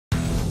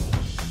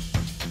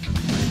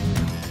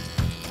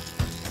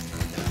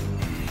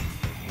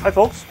Hi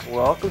folks,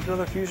 welcome to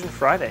another Fusion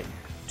Friday.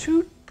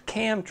 Two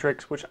cam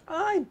tricks which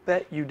I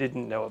bet you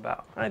didn't know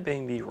about. I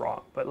may be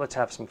wrong, but let's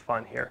have some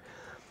fun here.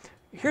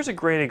 Here's a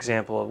great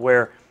example of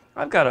where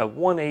I've got a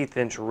 1/8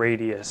 inch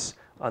radius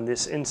on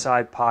this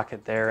inside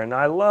pocket there, and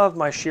I love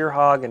my shear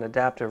hog and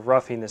adaptive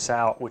roughing this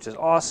out, which is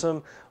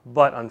awesome,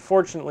 but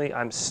unfortunately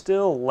I'm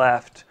still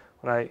left,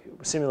 when I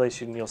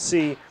simulation you'll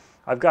see,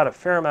 I've got a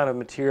fair amount of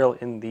material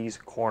in these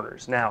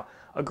corners. Now,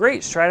 a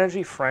great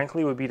strategy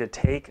frankly would be to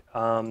take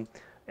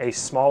a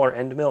smaller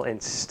end mill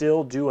and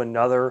still do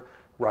another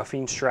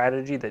roughing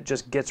strategy that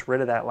just gets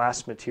rid of that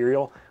last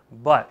material.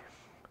 But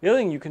the other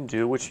thing you can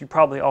do, which you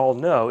probably all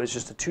know, is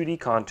just a 2D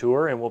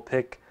contour, and we'll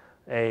pick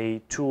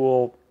a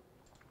tool,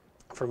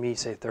 for me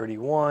say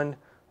 31,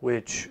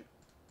 which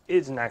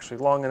isn't actually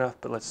long enough,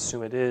 but let's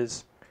assume it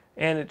is,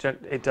 and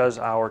it does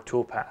our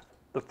tool path.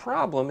 The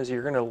problem is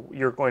you're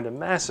going to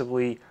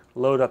massively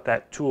load up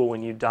that tool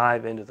when you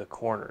dive into the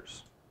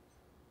corners.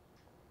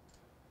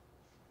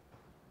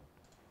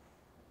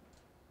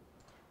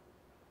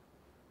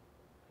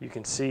 You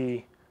can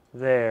see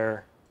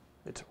there,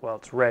 it's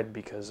red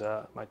because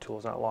my tool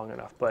is not long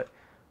enough, but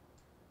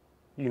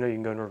you know you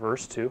can go in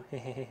reverse too.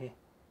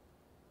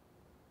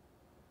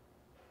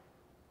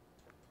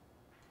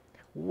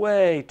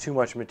 Way too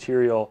much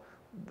material,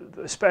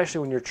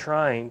 especially when you're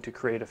trying to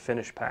create a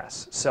finish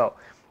pass. So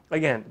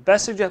again,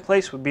 best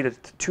place would be to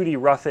 2D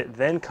rough it,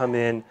 then come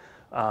in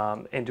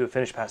and do a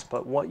finish pass.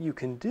 But what you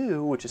can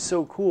do, which is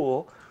so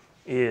cool,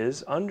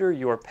 is under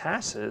your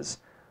passes,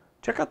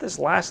 check out this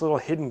last little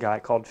hidden guy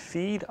called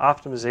Feed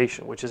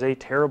Optimization, which is a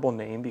terrible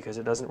name because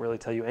it doesn't really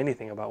tell you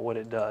anything about what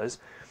it does.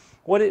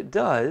 What it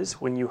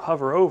does when you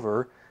hover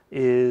over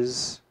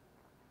is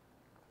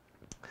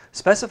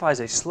specifies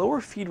a slower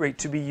feed rate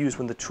to be used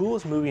when the tool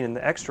is moving in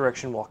the X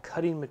direction while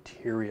cutting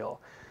material.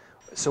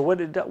 So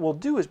what it will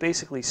do is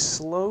basically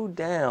slow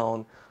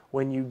down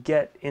when you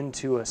get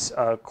into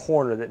a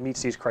corner that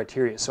meets these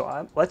criteria.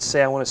 So let's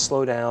say I want to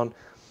slow down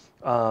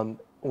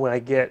when I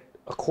get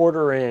a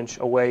 1/4 inch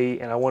away,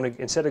 and I want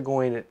to, instead of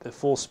going at the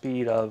full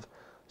speed of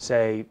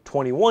say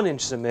 21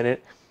 inches a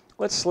minute,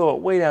 let's slow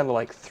it way down to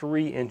like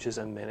 3 inches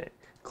a minute.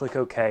 Click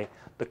OK.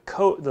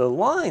 The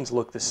lines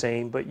look the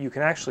same, but you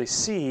can actually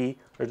see,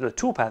 or the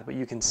toolpath, but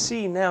you can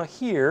see now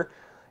here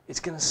it's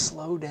going to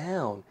slow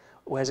down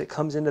as it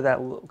comes into that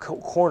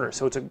corner.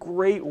 So it's a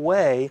great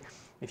way,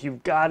 if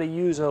you've got to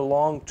use a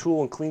long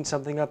tool and clean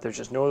something up, there's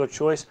just no other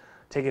choice,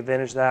 take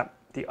advantage of that.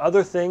 The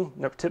other thing,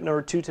 tip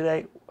number 2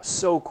 today,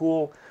 so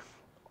cool,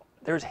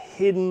 there's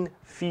hidden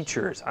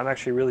features. I'm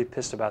actually really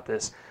pissed about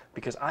this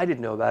because I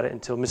didn't know about it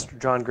until Mr.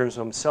 John Grimsmo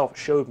himself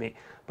showed me.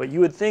 But you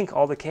would think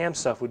all the cam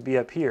stuff would be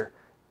up here.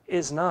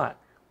 It's not.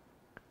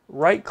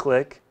 Right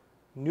click,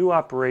 new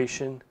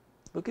operation.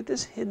 Look at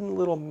this hidden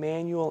little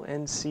manual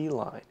NC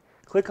line.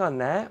 Click on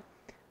that,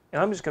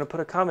 and I'm just going to put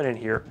a comment in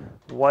here.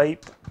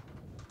 Wipe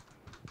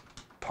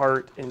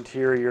part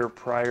interior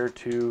prior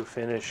to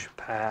finish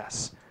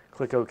pass.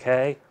 Click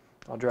OK.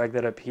 I'll drag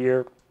that up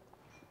here.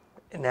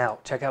 And now,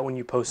 check out when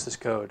you post this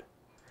code.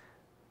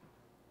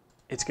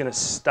 It's going to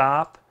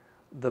stop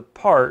the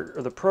part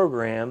or the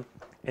program,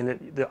 and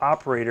the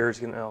operator is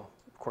going to, oh,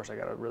 of course I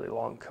got a really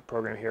long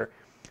program here.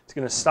 It's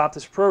going to stop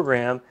this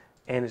program,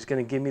 and it's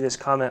going to give me this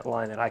comment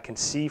line that I can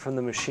see from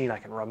the machine. I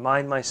can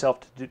remind myself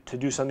to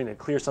do something, to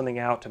clear something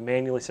out, to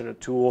manually set a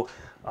tool,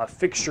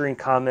 fixturing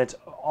comments.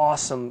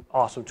 Awesome,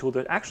 awesome tool.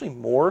 There's actually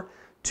more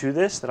to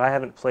this that I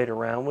haven't played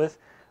around with.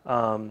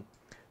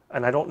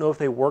 And I don't know if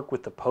they work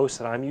with the posts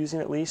that I'm using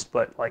at least,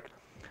 but like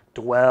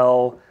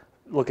dwell,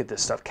 look at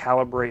this stuff,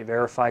 calibrate,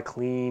 verify,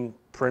 clean,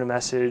 print a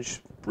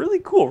message.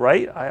 Really cool,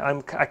 right?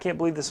 I can't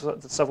believe this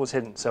stuff was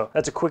hidden. So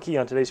that's a quickie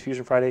on today's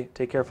Fusion Friday.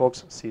 Take care,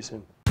 folks. See you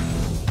soon.